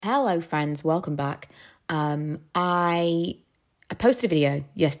Hello friends, welcome back. I posted a video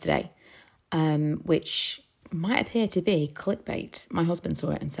yesterday, which might appear to be clickbait. My husband saw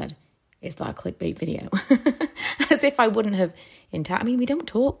it and said, "Is that a clickbait video?" As if I wouldn't have we don't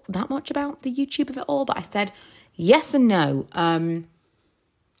talk that much about the YouTube of it all, but I said yes and no.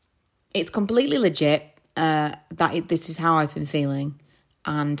 It's completely legit this is how I've been feeling,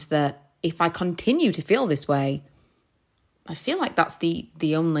 and that if I continue to feel this way, I feel like that's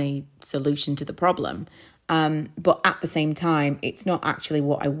the only solution to the problem. But at the same time, it's not actually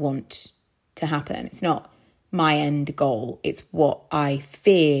what I want to happen. It's not my end goal. It's what I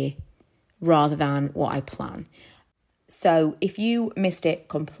fear rather than what I plan. So if you missed it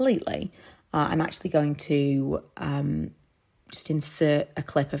completely, I'm actually going to just insert a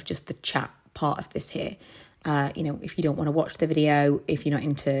clip of just the chat part of this here. If you don't want to watch the video, if you're not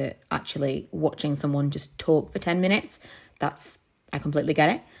into actually watching someone just talk for 10 minutes, I completely get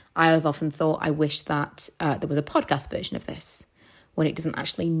it. I have often thought I wish that there was a podcast version of this when it doesn't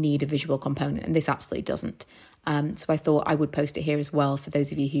actually need a visual component, and this absolutely doesn't. So I thought I would post it here as well for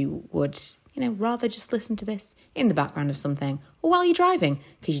those of you who would, rather just listen to this in the background of something or while you're driving,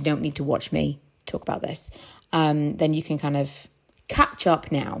 because you don't need to watch me talk about this. Then you can kind of catch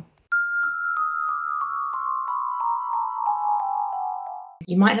up now.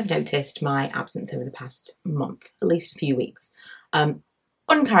 You might have noticed my absence over the past month, at least a few weeks.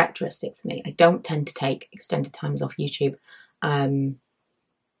 Uncharacteristic for me. I don't tend to take extended times off YouTube. And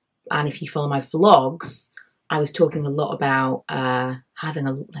if you follow my vlogs, I was talking a lot about having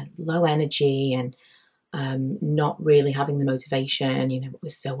a low energy and not really having the motivation. It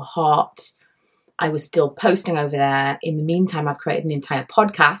was so hot. I was still posting over there. In the meantime, I've created an entire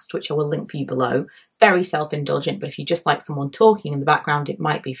podcast, which I will link for you below. Very self-indulgent, but if you just like someone talking in the background, it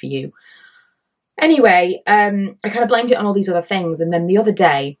might be for you. Anyway, I kind of blamed it on all these other things. And then the other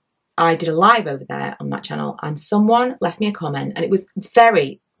day, I did a live over there on that channel, and someone left me a comment, and it was a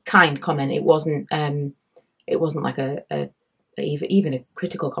very kind comment. It wasn't like even a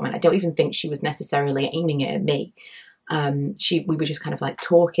critical comment. I don't even think she was necessarily aiming it at me. We were just kind of like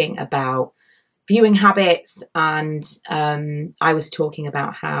talking about viewing habits, and I was talking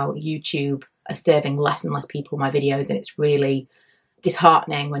about how YouTube are serving less and less people my videos, and it's really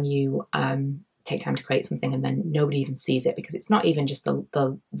disheartening when you take time to create something and then nobody even sees it, because it's not even just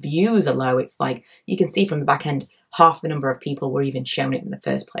the views are low. It's like you can see from the back end half the number of people were even shown it in the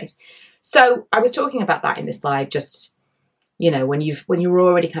first place. So I was talking about that in this live. Just when you're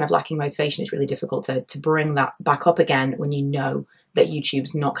already kind of lacking motivation, it's really difficult to bring that back up again when you know that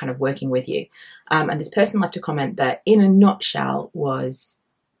YouTube's not kind of working with you. And this person left a comment that, in a nutshell, was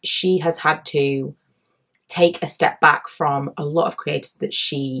she has had to take a step back from a lot of creators that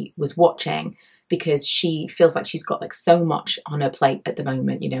she was watching, because she feels like she's got like so much on her plate at the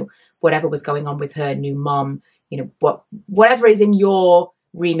moment. Whatever was going on with her new mom, whatever is in your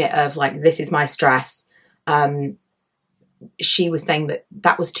remit of like, this is my stress. She was saying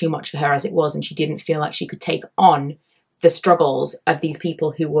that was too much for her as it was, and she didn't feel like she could take on the struggles of these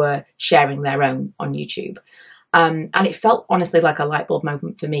people who were sharing their own on YouTube. And it felt honestly like a light bulb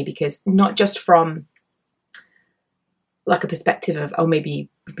moment for me, because not just from like a perspective of, oh, maybe,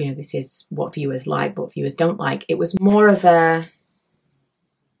 this is what viewers like, what viewers don't like. It was more of a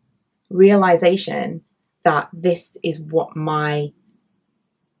realization that this is what my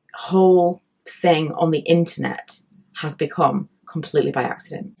whole thing on the internet has become, completely by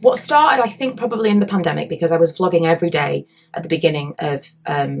accident. What started, I think, probably in the pandemic, because I was vlogging every day at the beginning of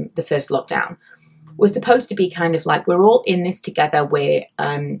the first lockdown, was supposed to be kind of like, we're all in this together. We're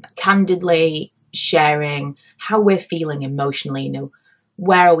candidly sharing how we're feeling emotionally.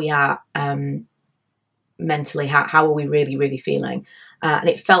 Where are we at mentally? How are we really, really feeling? And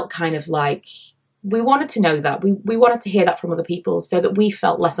it felt kind of like we wanted to know that. We wanted to hear that from other people, so that we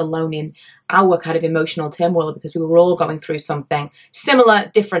felt less alone in our kind of emotional turmoil, because we were all going through something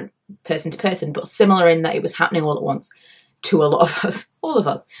similar, different person to person, but similar in that it was happening all at once to a lot of us, all of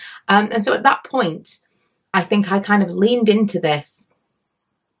us. And so at that point, I think I kind of leaned into this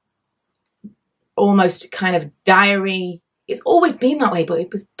almost kind of diary. It's always been that way, but it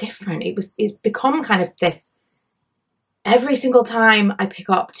was different. It's become kind of this. Every single time I pick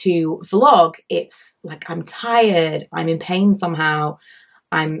up to vlog, it's like I'm tired, I'm in pain somehow,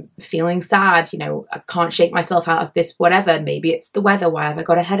 I'm feeling sad, I can't shake myself out of this, whatever. Maybe it's the weather, why have I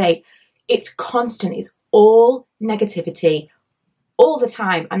got a headache? It's constant, it's all negativity all the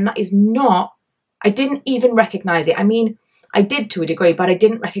time. And that is not, I didn't even recognize it. I mean, I did to a degree, but I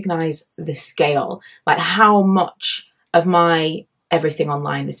didn't recognize the scale, like how much of my everything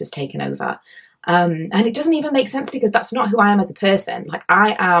online this has taken over. And it doesn't even make sense because that's not who I am as a person. Like,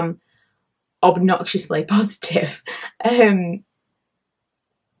 I am obnoxiously positive.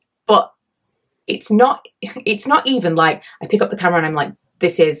 But it's not even like I pick up the camera and I'm like,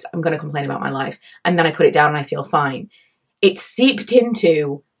 I'm going to complain about my life. And then I put it down and I feel fine. It's seeped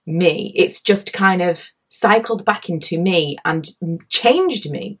into me. It's just kind of cycled back into me and changed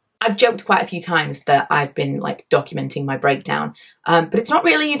me. I've joked quite a few times that I've been like documenting my breakdown. But it's not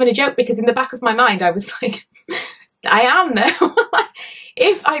really even a joke because in the back of my mind, I was like, I am though.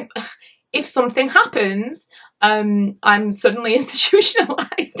 If something happens, I'm suddenly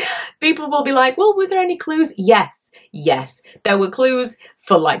institutionalized. People will be like, well, were there any clues? Yes. There were clues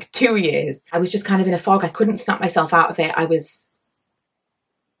for like 2 years. I was just kind of in a fog. I couldn't snap myself out of it. I was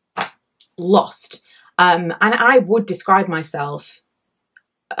lost. And I would describe myself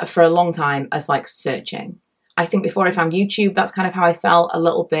for a long time as like searching. I think before I found YouTube, that's kind of how I felt, a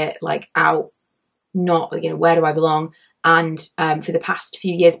little bit like out, not, where do I belong? And for the past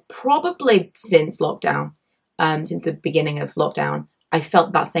few years, probably since lockdown, since the beginning of lockdown, I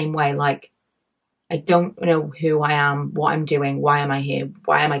felt that same way. Like, I don't know who I am, what I'm doing, why am I here?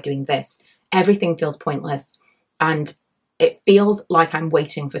 Why am I doing this? Everything feels pointless. And it feels like I'm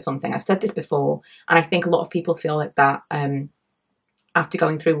waiting for something. I've said this before, and I think a lot of people feel like that after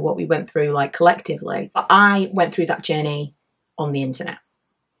going through what we went through, like collectively. But I went through that journey on the internet,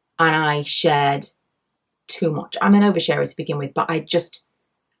 and I shared too much. I'm an oversharer to begin with, but I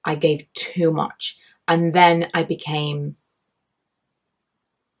gave too much. And then I became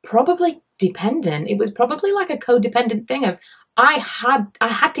probably dependent. It was probably like a codependent thing of I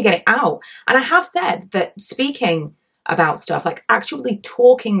had to get it out. And I have said that speaking about stuff, like actually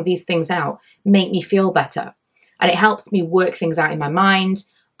talking these things out, make me feel better. And it helps me work things out in my mind.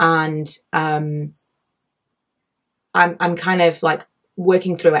 And I'm kind of like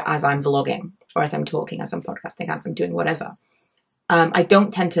working through it as I'm vlogging, or as I'm talking, as I'm podcasting, as I'm doing whatever. I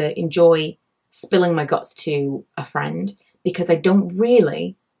don't tend to enjoy spilling my guts to a friend because I don't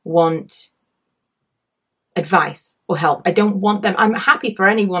really want advice or help. I don't want them. I'm happy for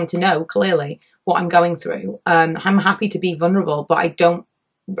anyone to know clearly what I'm going through. I'm happy to be vulnerable, but I don't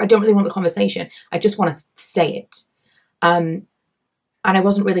really want the conversation. I just want to say it. And I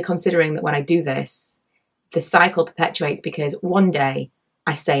wasn't really considering that when I do this, the cycle perpetuates because one day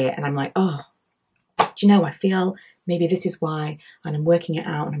I say it and I'm like, oh, do you know, I feel maybe this is why, and I'm working it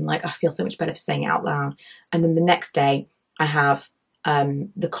out, and I'm like, I feel so much better for saying it out loud. And then the next day I have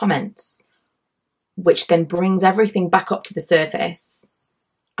the comments, which then brings everything back up to the surface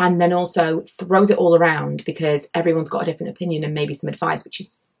and then also throws it all around because everyone's got a different opinion and maybe some advice, which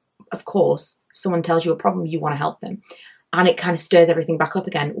is, of course, someone tells you a problem, you want to help them. And it kind of stirs everything back up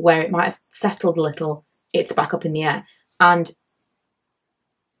again. Where it might have settled a little, it's back up in the air. And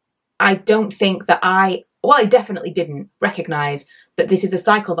I don't think that I definitely didn't recognize that this is a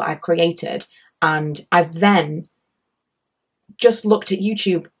cycle that I've created. And I've then just looked at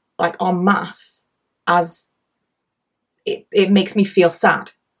YouTube like en masse as it makes me feel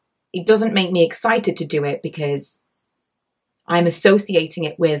sad. It doesn't make me excited to do it because I'm associating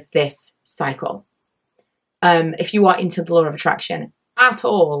it with this cycle. If you are into the law of attraction at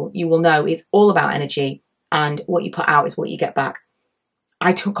all, you will know it's all about energy, and what you put out is what you get back.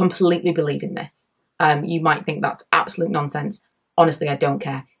 I completely believe in this. You might think that's absolute nonsense. Honestly, I don't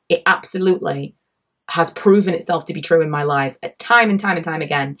care. It absolutely has proven itself to be true in my life at time and time and time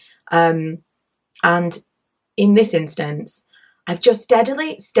again. And in this instance, I've just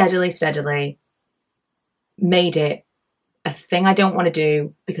steadily made it a thing I don't want to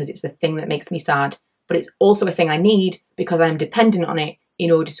do because it's the thing that makes me sad, but it's also a thing I need because I'm dependent on it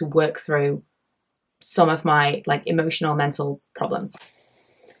in order to work through some of my like emotional, mental problems.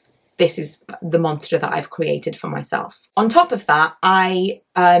 This is the monster that I've created for myself. On top of that, I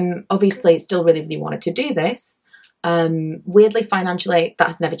obviously still really, really wanted to do this. Weirdly, financially, that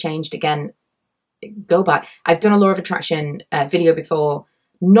has never changed. Again, go back. I've done a law of attraction video before,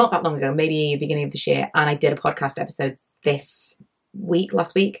 not that long ago, maybe the beginning of this year, and I did a podcast episode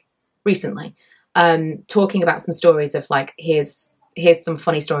last week, recently, talking about some stories of like, here's some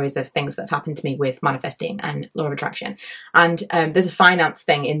funny stories of things that have happened to me with manifesting and law of attraction. And there's a finance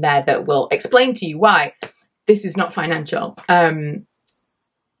thing in there that will explain to you why this is not financial,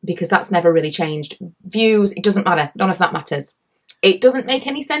 because that's never really changed. Views, it doesn't matter. None of that matters. It doesn't make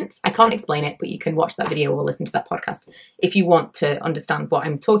any sense. I can't explain it, but you can watch that video or listen to that podcast if you want to understand what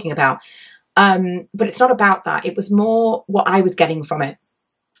I'm talking about. But it's not about that. It was more what I was getting from it.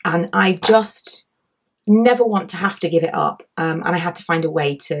 And I just never want to have to give it up. And I had to find a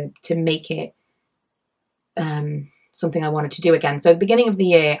way to make it something I wanted to do again. So at the beginning of the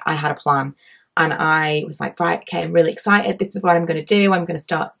year, I had a plan. And I was like, right, okay, I'm really excited. This is what I'm going to do. I'm going to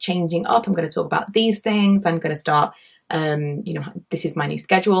start changing up. I'm going to talk about these things. I'm going to start, this is my new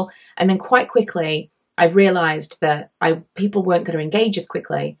schedule. And then quite quickly, I realized that people weren't going to engage as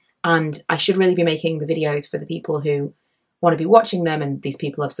quickly. And I should really be making the videos for the people who want to be watching them. And these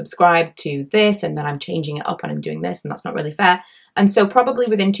people have subscribed to this, and then I'm changing it up and I'm doing this, and that's not really fair. And so probably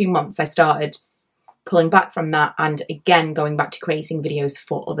within 2 months, I started pulling back from that and again going back to creating videos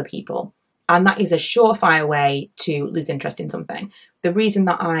for other people. And that is a surefire way to lose interest in something. The reason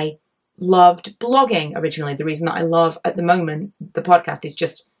that I loved blogging originally, the reason that I love at the moment the podcast is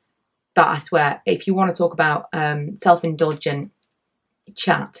just that, I swear, if you want to talk about self-indulgent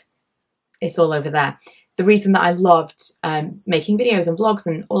chat, it's all over there. The reason that I loved making videos and vlogs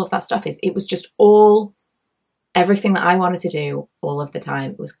and all of that stuff is it was just everything that I wanted to do all of the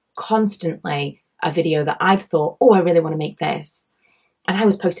time. It was constantly a video that I'd thought, oh, I really want to make this. And I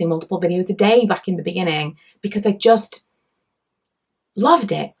was posting multiple videos a day back in the beginning because I just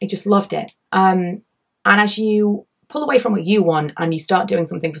loved it. I just loved it. And as you pull away from what you want and you start doing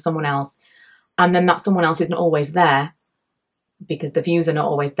something for someone else, and then that someone else isn't always there because the views are not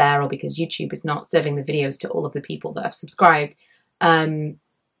always there, or because YouTube is not serving the videos to all of the people that have subscribed,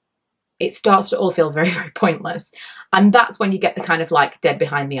 it starts to all feel very, very pointless. And that's when you get the kind of like dead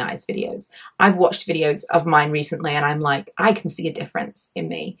behind the eyes videos. I've watched videos of mine recently and I'm like, I can see a difference in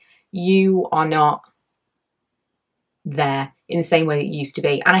me. You are not there in the same way that you used to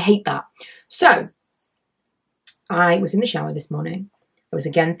be. And I hate that. So I was in the shower this morning. I was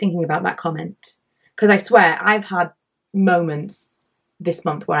again thinking about that comment, because I swear I've had moments this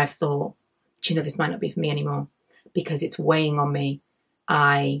month where I've thought, do you know, this might not be for me anymore because it's weighing on me.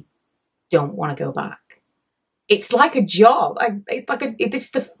 I don't want to go back. It's like a job.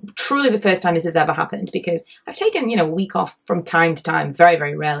 This is truly the first time this has ever happened, because I've taken, a week off from time to time, very,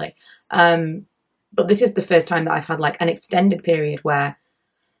 very rarely. But this is the first time that I've had like an extended period where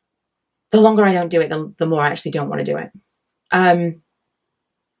the longer I don't do it, the more I actually don't want to do it. And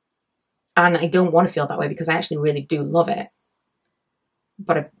I don't want to feel that way because I actually really do love it.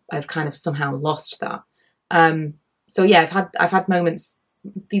 But I've kind of somehow lost that. So yeah, I've had moments.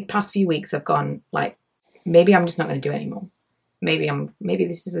 These past few weeks have gone like, maybe I'm just not going to do it anymore. Maybe I'm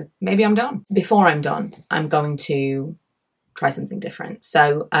done. Before I'm done, I'm going to try something different.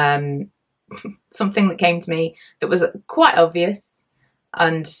 So something that came to me that was quite obvious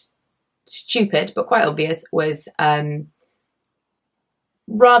and stupid, but quite obvious, was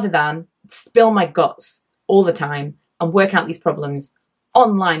rather than spill my guts all the time and work out these problems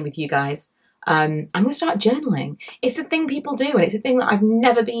online with you guys, I'm going to start journaling. It's a thing people do, and it's a thing that I've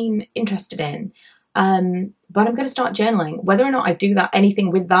never been interested in. But I'm going to start journaling. Whether or not I do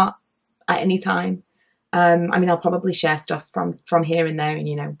anything with that at any time, I'll probably share stuff from here and there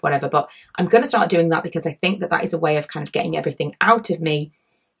and, whatever. But I'm going to start doing that because I think that is a way of kind of getting everything out of me,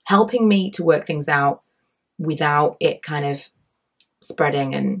 helping me to work things out without it kind of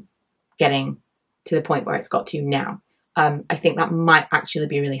spreading and getting to the point where it's got to now. I think that might actually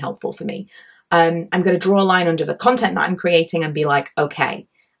be really helpful for me. I'm going to draw a line under the content that I'm creating and be like, okay,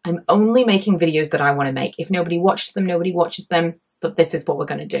 I'm only making videos that I want to make. If nobody watches them, nobody watches them, but this is what we're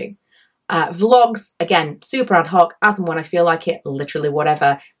going to do. Vlogs, again, super ad hoc, as and when I feel like it, literally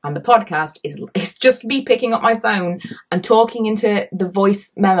whatever. And the podcast is just me picking up my phone and talking into the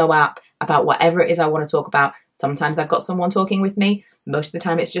voice memo app about whatever it is I want to talk about. Sometimes I've got someone talking with me. Most of the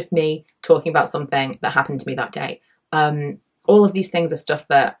time it's just me talking about something that happened to me that day. All of these things are stuff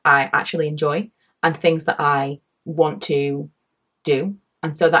that I actually enjoy and things that I want to do.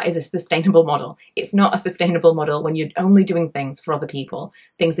 And so that is a sustainable model. It's not a sustainable model when you're only doing things for other people,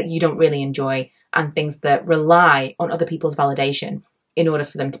 things that you don't really enjoy, and things that rely on other people's validation in order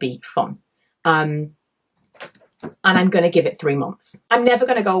for them to be fun. And I'm going to give it 3 months. I'm never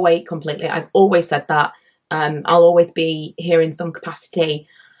going to go away completely. I've always said that. I'll always be here in some capacity.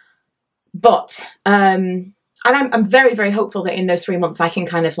 But and I'm very, very hopeful that in those 3 months I can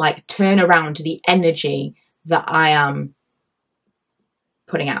kind of like turn around the energy that I am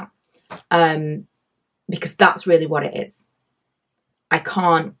putting out, because that's really what it is. I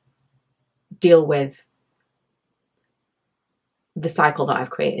can't deal with the cycle that I've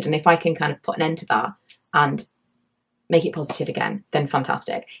created, and if I can kind of put an end to that and make it positive again, then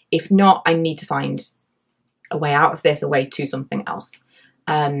fantastic. If not, I need to find a way out of this, a way to something else.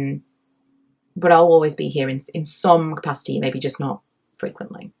 But I'll always be here in some capacity, maybe just not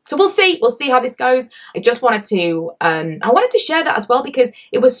frequently. So we'll see how this goes. I just wanted to share that as well, because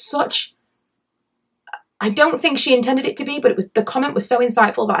it was such, I don't think she intended it to be, but the comment was so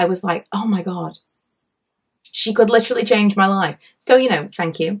insightful that I was like, oh my God, she could literally change my life. So,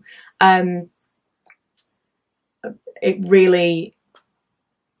 thank you. it really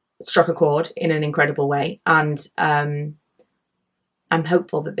struck a chord in an incredible way. And I'm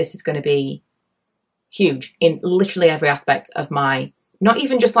hopeful that this is going to be huge in literally every aspect of my, not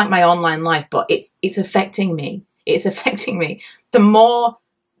even just like my online life, but it's affecting me. It's affecting me. The more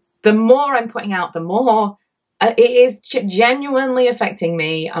I'm putting out, the more it is genuinely affecting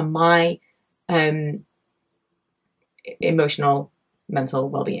me and my emotional, mental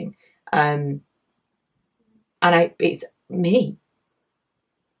well-being. It's me.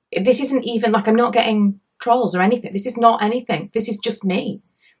 This isn't even like I'm not getting trolls or anything. This is not anything. This is just me.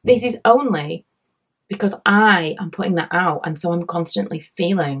 This is only because I am putting that out, and so I'm constantly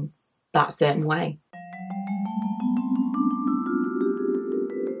feeling that certain way.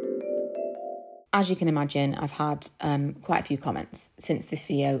 As you can imagine, I've had quite a few comments since this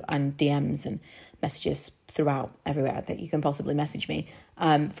video, and DMs and messages throughout everywhere that you can possibly message me,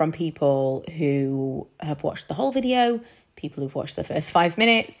 from people who have watched the whole video, people who've watched the first 5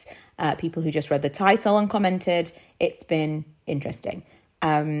 minutes, people who just read the title and commented. It's been interesting.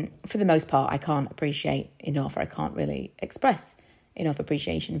 For the most part, I can't appreciate enough, or I can't really express enough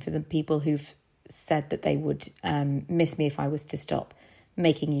appreciation for the people who've said that they would miss me if I was to stop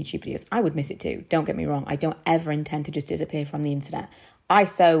making YouTube videos. I would miss it too. Don't get me wrong. I don't ever intend to just disappear from the internet. I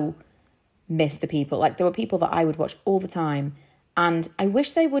so miss the people. Like, there were people that I would watch all the time, and I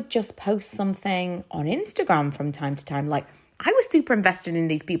wish they would just post something on Instagram from time to time. Like, I was super invested in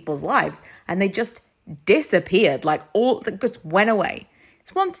these people's lives, and they just disappeared. Like, all that just went away.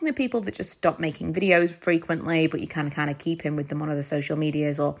 It's one thing, the people that just stop making videos frequently, but you kind of keep in with them on other social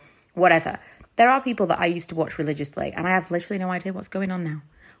medias or whatever. There are people that I used to watch religiously, and I have literally no idea what's going on now.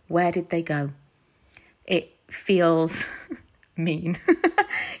 Where did they go? It feels mean. It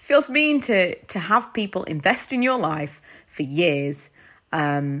feels mean to have people invest in your life for years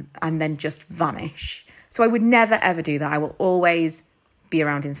and then just vanish. So I would never, ever do that. I will always be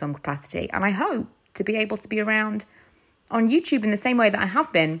around in some capacity. And I hope to be able to be around on YouTube in the same way that I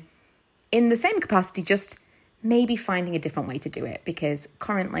have been, in the same capacity, just maybe finding a different way to do it, because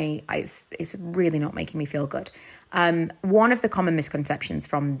currently it's really not making me feel good. One of the common misconceptions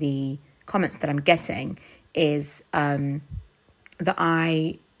from the comments that I'm getting is that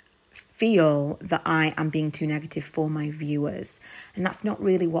I feel that I am being too negative for my viewers. And that's not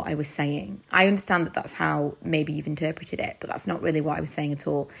really what I was saying. I understand that that's how maybe you've interpreted it, but that's not really what I was saying at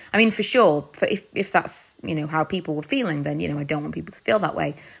all. I mean, for sure, if that's, how people were feeling, then, I don't want people to feel that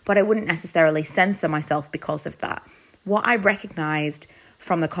way. But I wouldn't necessarily censor myself because of that. What I recognized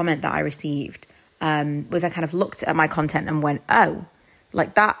from the comment that I received was I kind of looked at my content and went, oh,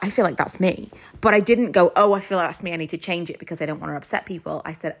 like that, I feel like that's me. But I didn't go, oh, I feel like that's me, I need to change it because I don't want to upset people.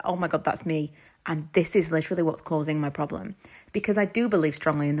 I said, oh my God, that's me. And this is literally what's causing my problem. Because I do believe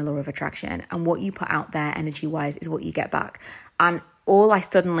strongly in the law of attraction. And what you put out there energy-wise is what you get back. And all I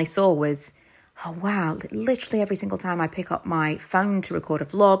suddenly saw was, oh, wow, literally every single time I pick up my phone to record a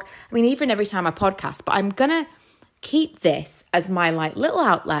vlog, I mean, even every time I podcast, but I'm going to keep this as my little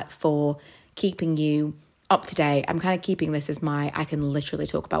outlet for keeping you up to date. I'm kind of keeping this as I can literally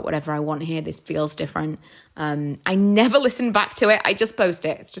talk about whatever I want here. This feels different. I never listen back to it. I just post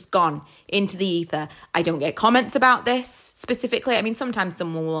it. It's just gone into the ether. I don't get comments about this specifically. I mean, sometimes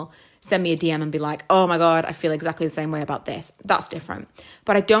someone will send me a DM and be like, oh my God, I feel exactly the same way about this. That's different.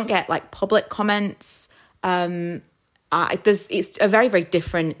 But I don't get public comments. It's a very, very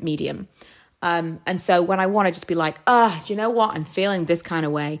different medium. And so when I want to just be like, do you know what? I'm feeling this kind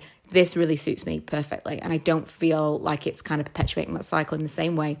of way. This really suits me perfectly. And I don't feel like it's kind of perpetuating that cycle in the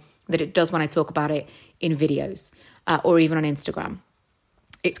same way that it does when I talk about it in videos or even on Instagram.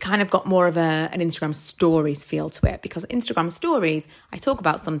 It's kind of got more of an Instagram stories feel to it, because Instagram stories, I talk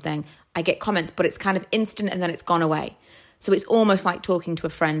about something, I get comments, but it's kind of instant and then it's gone away. So it's almost like talking to a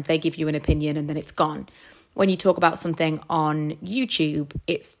friend. They give you an opinion and then it's gone. When you talk about something on YouTube,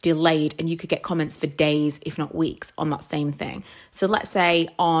 it's delayed and you could get comments for days, if not weeks, on that same thing. So let's say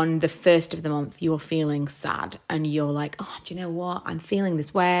on the 1st of the month, you're feeling sad and you're like, oh, do you know what? I'm feeling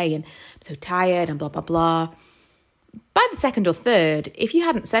this way and I'm so tired and blah, blah, blah. By the 2nd or 3rd, if you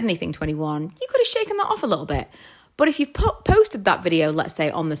hadn't said anything to anyone, you could have shaken that off a little bit. But if you've posted that video, let's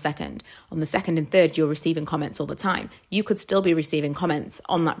say on the 2nd and 3rd, you're receiving comments all the time. You could still be receiving comments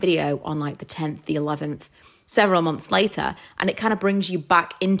on that video on the 10th, the 11th, several months later. And it kind of brings you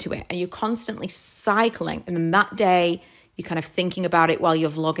back into it and you're constantly cycling. And then that day, you're kind of thinking about it while you're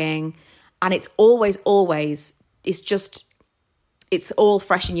vlogging. And it's always, it's just, it's all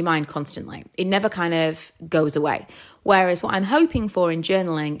fresh in your mind constantly. It never kind of goes away. Whereas what I'm hoping for in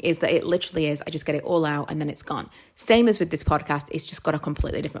journaling is that it literally is, I just get it all out and then it's gone. Same as with this podcast, it's just got a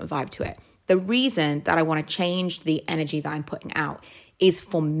completely different vibe to it. The reason that I want to change the energy that I'm putting out is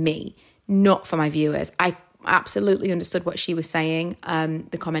for me, not for my viewers. I absolutely understood what she was saying,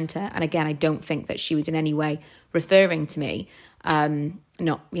 the commenter. And again, I don't think that she was in any way referring to me,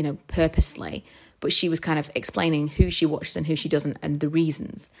 not, purposely, but she was kind of explaining who she watches and who she doesn't and the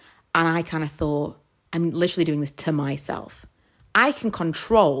reasons. And I kind of thought, I'm literally doing this to myself. I can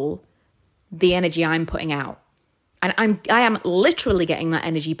control the energy I'm putting out. And I am literally getting that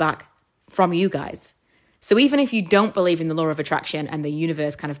energy back from you guys. So even if you don't believe in the law of attraction and the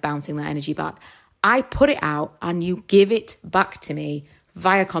universe kind of bouncing that energy back, I put it out and you give it back to me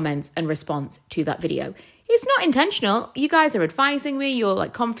via comments and response to that video. It's not intentional. You guys are advising me. You're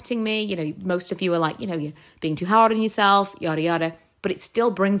like comforting me. Most of you are like, you're being too hard on yourself, yada, yada. But it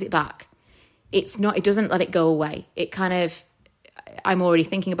still brings it back. It doesn't let it go away. It kind of, I'm already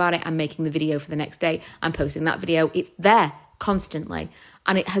thinking about it. I'm making the video for the next day. I'm posting that video. It's there constantly.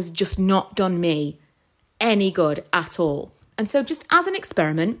 And it has just not done me any good at all. And so just as an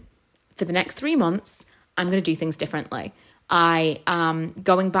experiment for the next 3 months, I'm going to do things differently. I am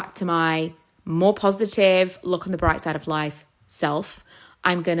going back to my more positive, look on the bright side of life self.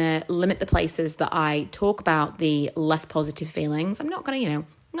 I'm going to limit the places that I talk about the less positive feelings. I'm not going to,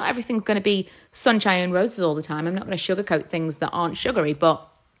 not everything's going to be sunshine and roses all the time. I'm not going to sugarcoat things that aren't sugary, but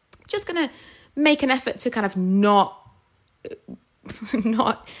just going to make an effort to kind of not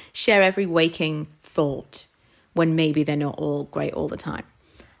share every waking thought when maybe they're not all great all the time.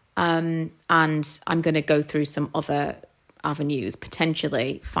 And I'm going to go through some other avenues,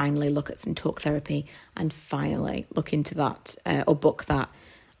 potentially finally look at some talk therapy and finally look into that or book that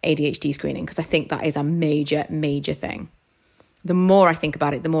ADHD screening, because I think that is a major, major thing. The more I think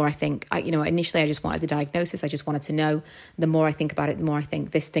about it, the more I think, initially I just wanted the diagnosis. I just wanted to know. The more I think about it, the more I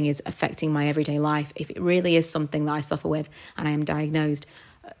think this thing is affecting my everyday life. If it really is something that I suffer with and I am diagnosed,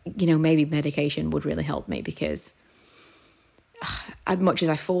 maybe medication would really help me, because as much as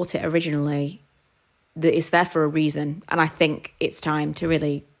I fought it originally, it's there for a reason. And I think it's time to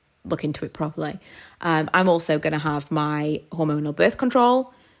really look into it properly. I'm also going to have my hormonal birth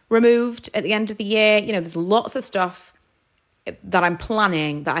control removed at the end of the year. There's lots of stuff that I'm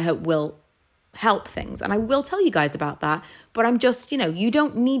planning that I hope will help things. And I will tell you guys about that. But I'm just, you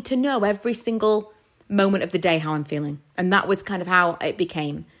don't need to know every single moment of the day how I'm feeling. And that was kind of how it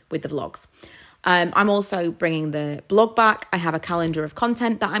became with the vlogs. I'm also bringing the blog back. I have a calendar of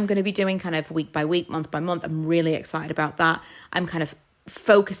content that I'm going to be doing kind of week by week, month by month. I'm really excited about that. I'm kind of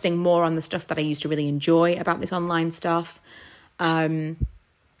focusing more on the stuff that I used to really enjoy about this online stuff.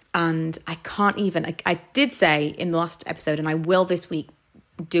 And I can't even, I did say in the last episode, and I will this week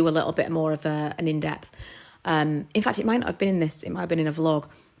do a little bit more of an in-depth. In fact, it might not have been in this, it might have been in a vlog,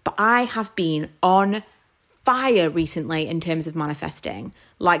 but I have been on fire recently in terms of manifesting.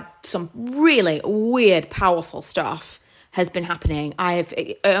 Like some really weird, powerful stuff has been happening.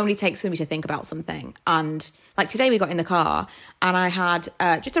 It only takes for me to think about something. And like today we got in the car and I had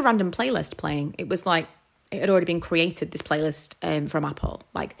just a random playlist playing. It was like, it had already been created, this playlist from Apple.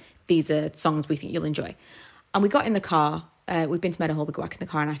 Like, these are songs we think you'll enjoy. And we got in the car, we've been to Meadowhall, we got back in the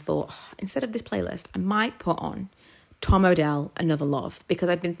car, and I thought, instead of this playlist, I might put on Tom Odell, Another Love, because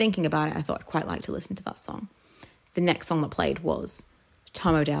I'd been thinking about it. I thought I'd quite like to listen to that song. The next song that played was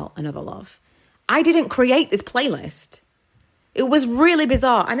Tom Odell, Another Love. I didn't create this playlist. It was really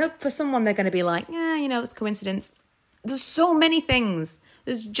bizarre. I know for someone they're going to be like, yeah, it's coincidence. There's so many things.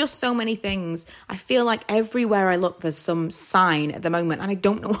 There's just so many things. I feel like everywhere I look, there's some sign at the moment, and I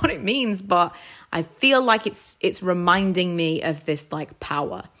don't know what it means, but I feel like it's reminding me of this like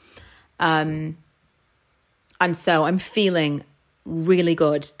power. And so I'm feeling really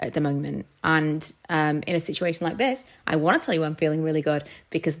good at the moment. And in a situation like this, I want to tell you I'm feeling really good,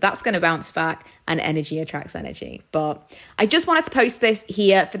 because that's going to bounce back, and energy attracts energy. But I just wanted to post this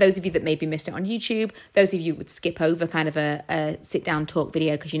here for those of you that maybe missed it on YouTube, those of you who would skip over kind of a sit down talk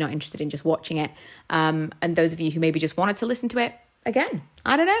video because you're not interested in just watching it, and those of you who maybe just wanted to listen to it again,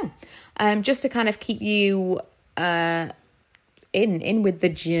 I don't know, just to kind of keep you in with the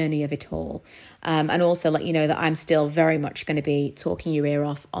journey of it all, and also let you know that I'm still very much going to be talking your ear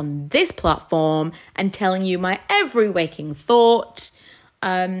off on this platform and telling you my every waking thought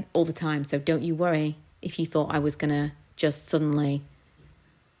all the time. So don't you worry if you thought I was going to just suddenly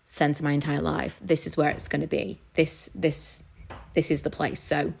censor my entire life. This is where it's going to be. This is the place.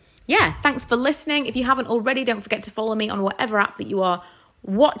 So yeah, thanks for listening. If you haven't already, don't forget to follow me on whatever app that you are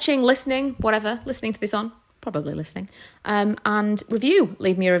watching, listening to this on. probably listening, and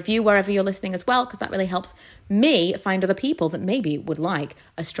leave me a review wherever you're listening as well, because that really helps me find other people that maybe would like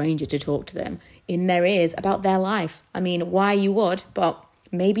a stranger to talk to them in their ears about their life. I mean, why you would, but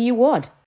maybe you would.